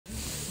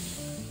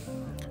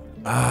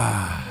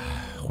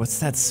What's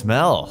that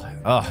smell?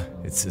 Oh,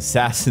 it's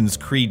Assassin's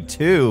Creed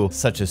 2.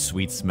 Such a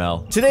sweet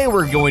smell. Today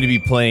we're going to be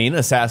playing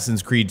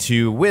Assassin's Creed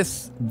 2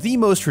 with the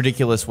most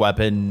ridiculous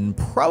weapon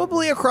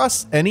probably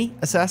across any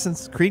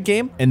Assassin's Creed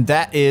game, and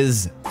that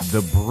is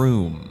the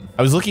broom.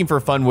 I was looking for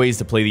fun ways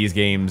to play these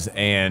games,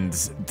 and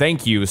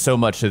thank you so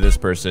much to this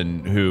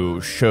person who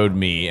showed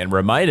me and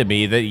reminded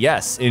me that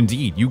yes,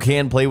 indeed, you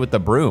can play with the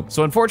broom.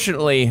 So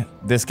unfortunately,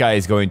 this guy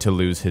is going to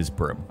lose his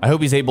broom. I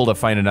hope he's able to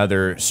find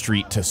another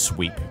street to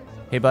sweep.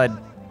 Hey, bud.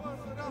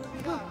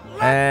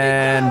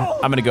 And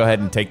I'm gonna go ahead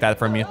and take that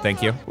from you,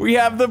 thank you. We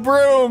have the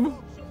broom,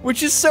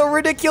 which is so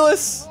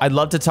ridiculous. I'd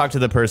love to talk to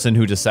the person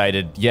who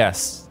decided,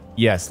 yes,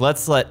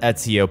 let's let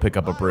Ezio pick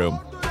up a broom.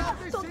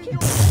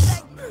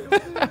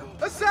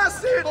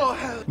 Assassin!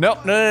 Oh,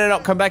 No,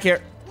 come back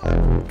here.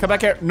 Come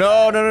back here.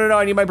 No,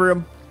 I need my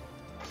broom.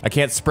 I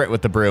can't sprint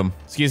with the broom.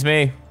 Excuse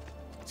me,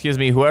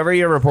 whoever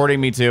you're reporting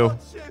me to,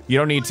 you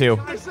don't need to.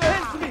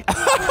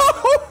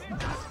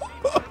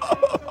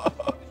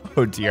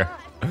 Oh dear.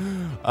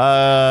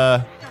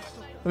 Let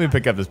me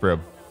pick up this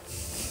broom.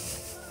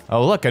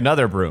 Oh, look,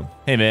 another broom.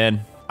 Hey,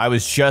 man. I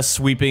was just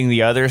sweeping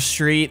the other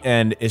street,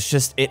 and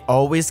it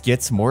always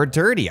gets more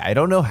dirty. I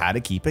don't know how to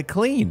keep it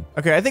clean.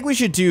 Okay, I think we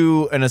should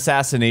do an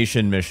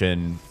assassination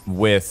mission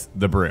with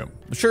the broom.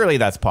 Surely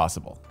that's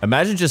possible.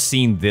 Imagine just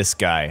seeing this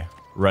guy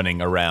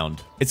running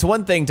around. It's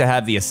one thing to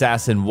have the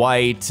assassin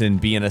white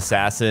and be an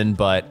assassin,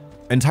 but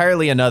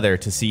entirely another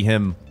to see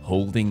him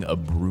holding a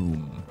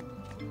broom.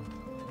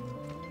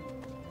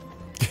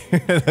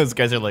 Those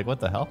guys are like,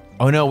 what the hell?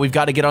 Oh no, we've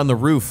got to get on the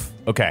roof.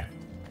 Okay,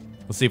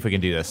 let's see if we can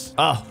do this.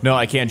 Oh, no,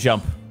 I can't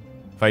jump.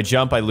 If I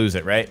jump, I lose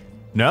it, right?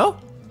 No?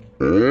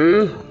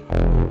 Oh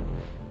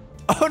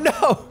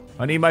no,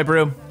 I need my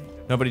broom.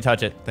 Nobody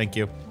touch it, thank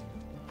you.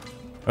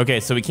 Okay,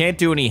 so we can't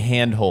do any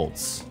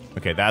handholds.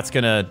 Okay, that's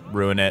gonna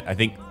ruin it. I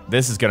think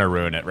this is gonna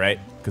ruin it, right?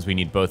 Because we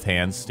need both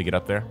hands to get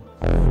up there.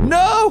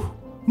 No,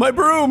 my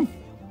broom.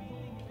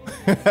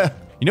 You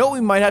know what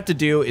we might have to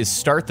do is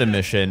start the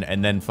mission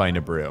and then find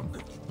a broom.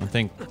 I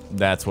think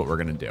that's what we're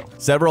gonna do.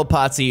 Several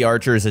Pazzi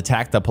archers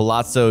attacked the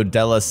Palazzo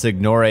della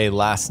Signore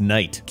last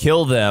night.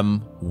 Kill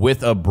them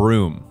with a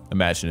broom.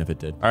 Imagine if it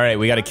did. All right,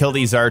 we gotta kill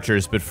these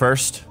archers, but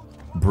first,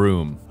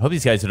 broom. I hope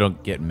these guys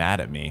don't get mad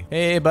at me.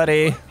 Hey,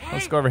 buddy,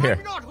 let's go over here.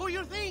 I'm not who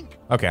you think.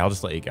 Okay, I'll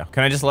just let you go.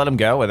 Can I just let him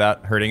go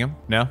without hurting him?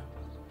 No?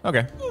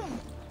 Okay.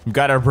 We've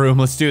got our broom,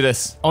 let's do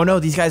this. Oh no,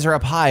 these guys are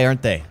up high,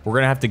 aren't they? We're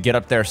gonna have to get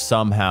up there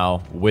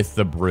somehow with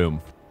the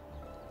broom.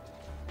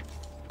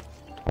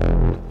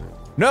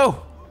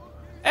 No!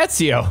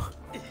 Ezio!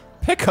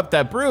 Pick up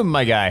that broom,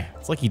 my guy.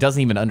 It's like he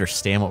doesn't even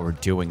understand what we're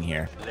doing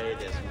here.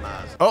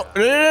 Oh,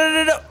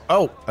 no.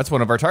 Oh, that's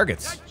one of our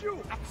targets.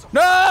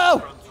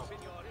 No!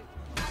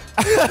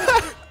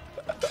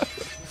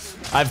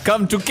 I've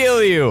come to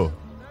kill you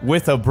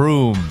with a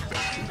broom.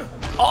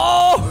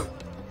 Oh!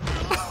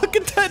 Look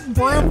at that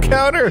broom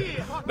counter.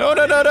 No.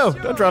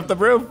 Don't drop the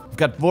broom. We've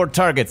got more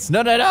targets.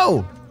 No.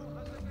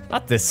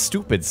 Not this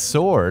stupid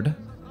sword.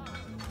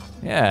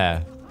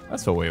 Yeah,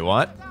 that's what we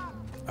want.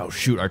 Oh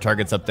shoot, our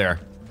target's up there.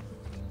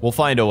 We'll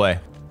find a way.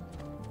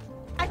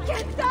 I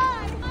can't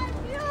die! I'm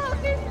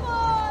beautiful!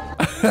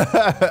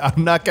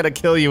 I'm not gonna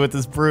kill you with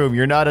this broom.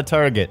 You're not a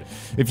target.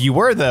 If you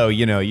were though,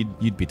 you know,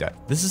 you'd be dead.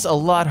 This is a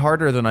lot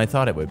harder than I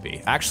thought it would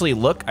be. Actually,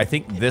 look, I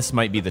think this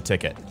might be the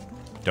ticket.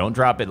 Don't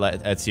drop it,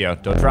 Ezio.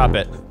 Don't drop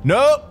it.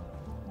 Nope!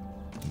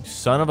 You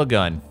son of a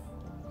gun.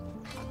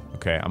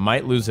 Okay, I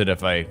might lose it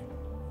if I...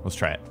 Let's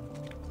try it.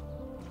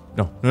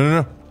 No.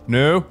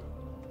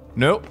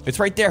 No, it's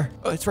right there.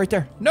 Oh, it's right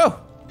there. No.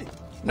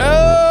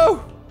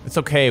 It's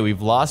okay,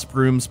 we've lost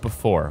brooms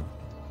before.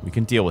 We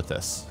can deal with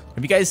this.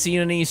 Have you guys seen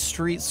any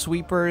street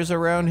sweepers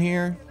around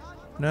here?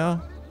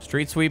 No?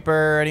 Street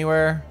sweeper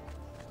anywhere?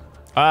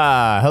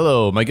 Ah,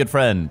 hello, my good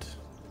friend.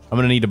 I'm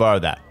gonna need to borrow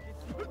that.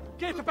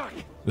 Get back.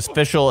 The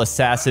special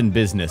assassin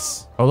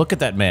business. Oh, look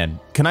at that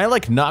man. Can I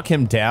like knock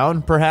him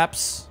down,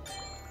 perhaps?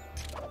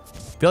 I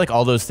feel like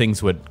all those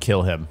things would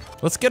kill him.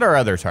 Let's get our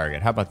other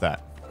target, how about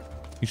that?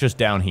 He's just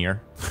down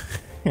here.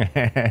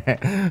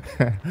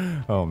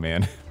 Oh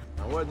man.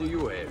 Where do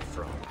you hail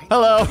from?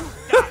 Hello.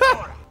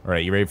 All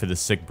right, you ready for the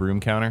sick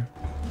broom counter?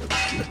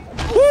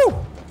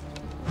 Woo!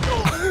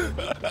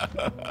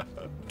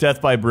 Death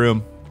by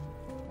broom.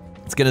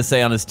 It's gonna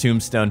say on his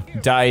tombstone,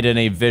 died in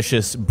a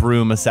vicious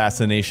broom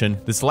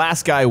assassination. This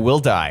last guy will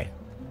die.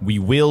 We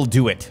will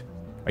do it.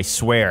 I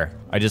swear.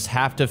 I just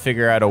have to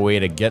figure out a way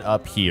to get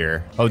up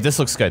here. Oh, this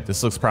looks good.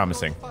 This looks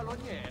promising.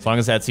 As long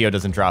as Ezio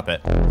doesn't drop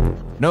it.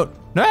 No!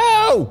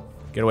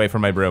 Get away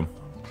from my broom.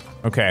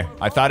 Okay,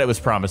 I thought it was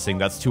promising.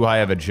 That's too high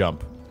of a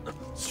jump.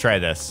 Let's try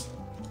this.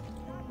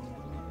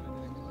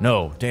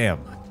 No, damn.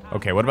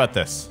 Okay, what about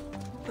this?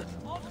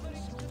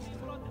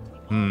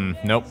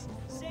 Nope.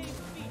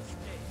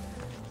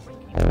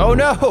 Oh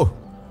no!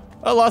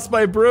 I lost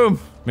my broom.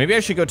 Maybe I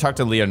should go talk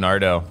to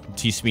Leonardo.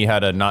 Teach me how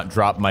to not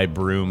drop my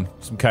broom.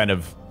 Some kind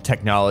of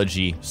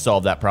technology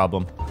solve that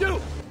problem.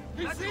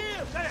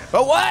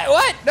 Oh,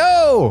 what?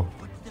 No!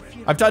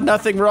 I've done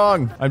nothing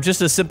wrong. I'm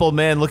just a simple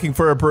man looking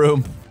for a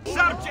broom. Shut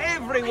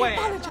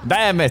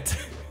Damn it.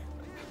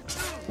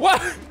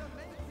 What?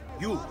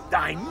 You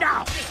die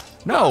now.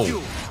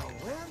 No.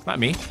 Not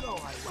me.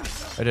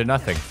 I did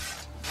nothing.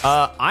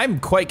 I'm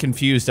quite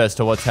confused as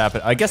to what's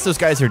happened. I guess those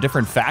guys are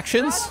different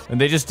factions, and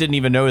they just didn't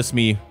even notice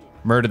me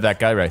murdered that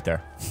guy right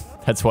there.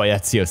 That's why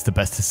Ezio's the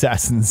best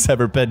assassin that's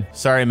ever been.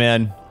 Sorry,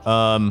 man.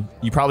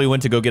 You probably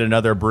went to go get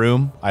another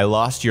broom. I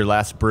lost your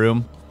last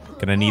broom.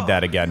 Gonna need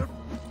that again.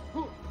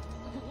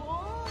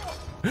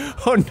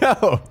 Oh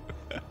no.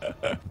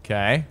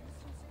 Okay.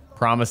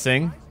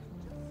 Promising.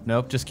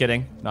 Nope, just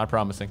kidding. Not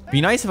promising. Be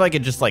nice if I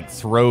could just like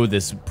throw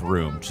this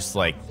broom. Just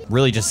like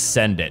really just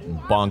send it and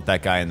bonk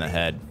that guy in the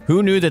head.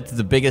 Who knew that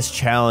the biggest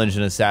challenge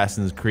in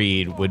Assassin's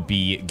Creed would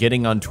be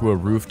getting onto a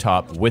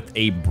rooftop with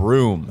a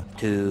broom?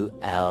 2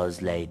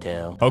 hours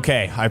later.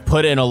 Okay, I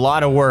put in a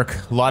lot of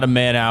work, a lot of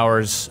man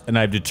hours, and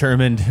I've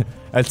determined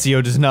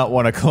Ezio does not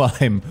want to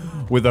climb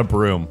with a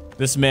broom.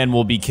 This man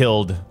will be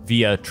killed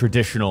via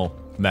traditional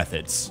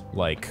methods,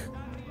 like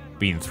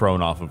being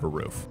thrown off of a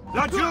roof.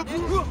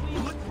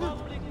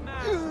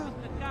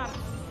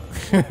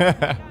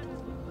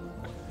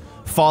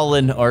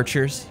 Fallen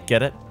archers.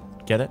 Get it?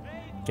 Get it?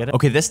 Get it?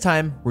 Okay, this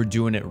time we're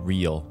doing it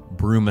real.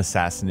 Broom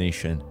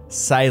assassination.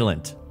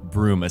 Silent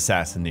broom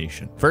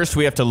assassination. First,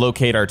 we have to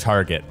locate our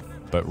target,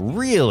 but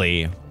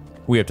really,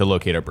 we have to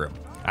locate our broom.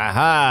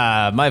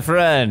 Aha, my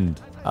friend.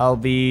 I'll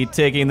be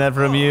taking that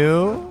from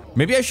you.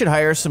 Maybe I should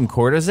hire some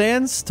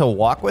courtesans to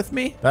walk with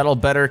me? That'll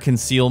better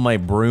conceal my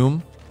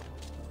broom.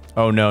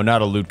 Oh no,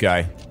 not a loot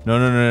guy. No,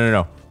 no, no, no,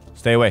 no.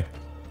 Stay away.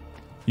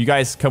 You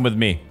guys come with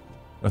me.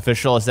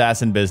 Official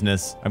assassin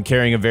business. I'm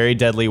carrying a very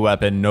deadly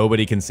weapon.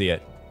 Nobody can see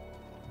it.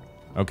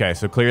 Okay,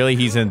 so clearly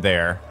he's in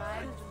there.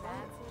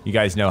 You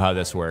guys know how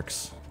this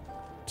works.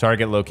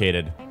 Target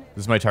located.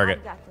 This is my target.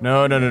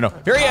 No, no, no, no.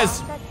 Here he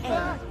is!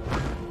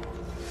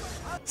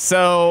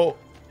 So,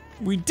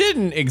 we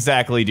didn't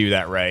exactly do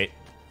that right.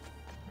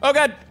 Oh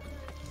god!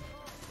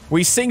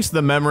 We synced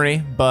the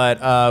memory, but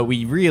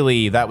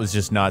that was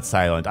just not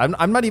silent.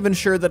 I'm not even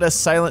sure that a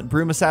silent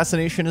broom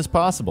assassination is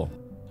possible.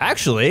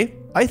 Actually,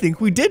 I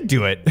think we did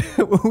do it.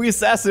 We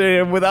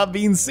assassinated him without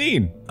being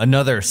seen.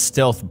 Another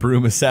stealth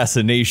broom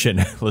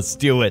assassination. Let's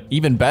do it.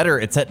 Even better,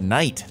 it's at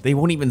night. They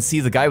won't even see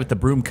the guy with the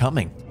broom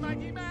coming.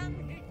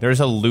 There's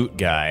a loot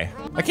guy.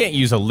 I can't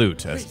use a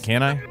loot,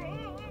 can I?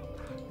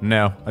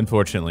 No,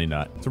 unfortunately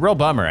not. It's a real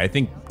bummer. I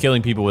think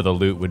killing people with a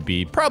loot would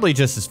be probably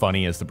just as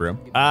funny as the broom.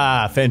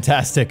 Ah,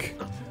 fantastic.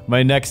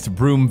 My next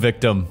broom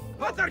victim.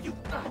 What are you?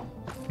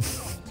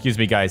 Excuse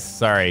me, guys.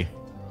 Sorry.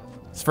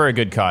 It's for a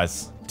good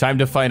cause. Time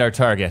to find our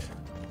target.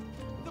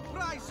 The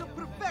price of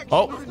perfection.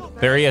 Oh,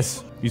 there he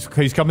is. He's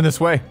coming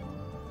this way.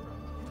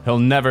 He'll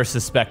never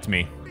suspect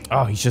me.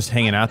 Oh, he's just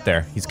hanging out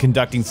there. He's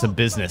conducting some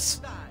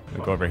business. I'm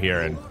gonna go over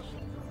here and...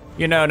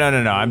 No.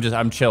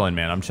 I'm chilling,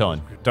 man. I'm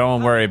chilling.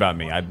 Don't worry about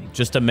me. I'm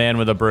just a man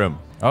with a broom.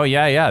 Oh,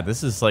 yeah.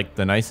 This is like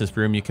the nicest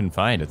broom you can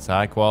find. It's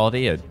high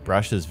quality. It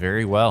brushes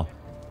very well.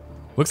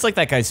 Looks like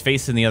that guy's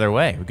facing the other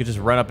way. We could just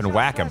run up and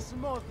whack him.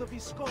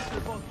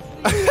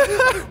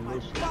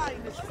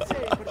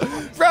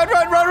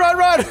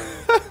 Run!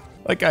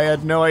 Like I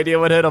had no idea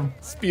what hit him.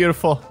 It's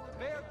beautiful.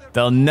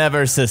 They'll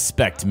never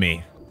suspect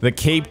me. The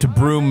caped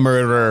broom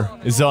murderer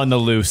is on the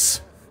loose.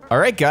 All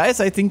right, guys,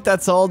 I think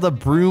that's all the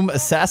broom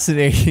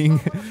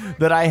assassinating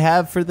that I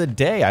have for the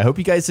day. I hope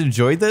you guys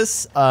enjoyed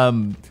this.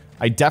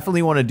 I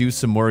definitely want to do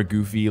some more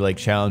goofy like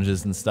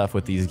challenges and stuff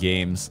with these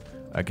games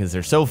because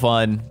they're so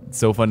fun. It's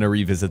so fun to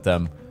revisit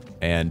them.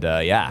 And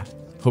yeah,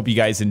 hope you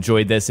guys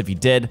enjoyed this. If you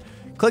did,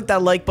 click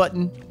that like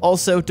button.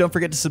 Also, don't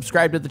forget to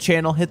subscribe to the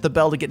channel. Hit the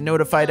bell to get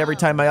notified every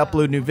time I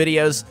upload new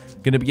videos.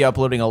 Going to be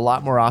uploading a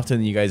lot more often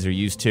than you guys are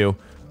used to.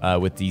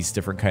 With these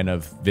different kind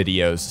of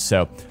videos.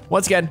 So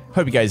once again,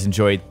 hope you guys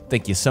enjoyed.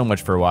 Thank you so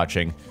much for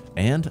watching,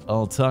 and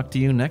I'll talk to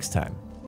you next time.